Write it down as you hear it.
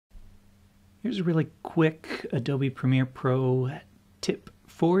Here's a really quick Adobe Premiere Pro tip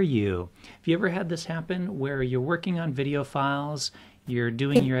for you. Have you ever had this happen where you're working on video files, you're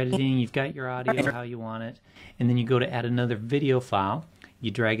doing your editing, you've got your audio how you want it, and then you go to add another video file, you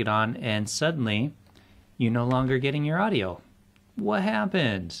drag it on, and suddenly you're no longer getting your audio? What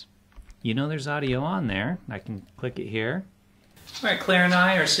happened? You know there's audio on there. I can click it here. All right, Claire and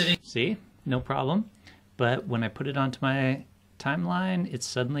I are sitting. See, no problem. But when I put it onto my timeline, it's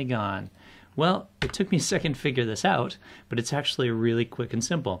suddenly gone. Well, it took me a second to figure this out, but it's actually really quick and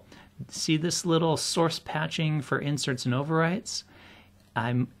simple. See this little source patching for inserts and overwrites?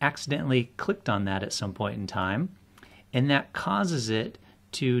 I accidentally clicked on that at some point in time, and that causes it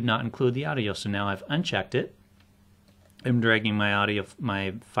to not include the audio. So now I've unchecked it. I'm dragging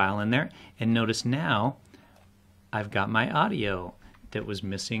my file in there, and notice now I've got my audio that was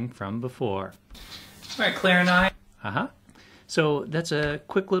missing from before. All right, Claire and I. So that's a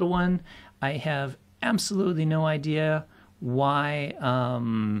quick little one. I have absolutely no idea why,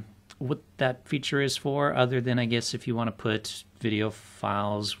 what that feature is for, other than I guess if you want to put video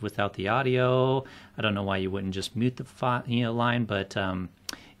files without the audio. I don't know why you wouldn't just mute the line, but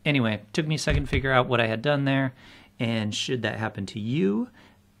anyway, it took me a second to figure out what I had done there. And should that happen to you,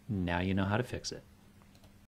 now you know how to fix it.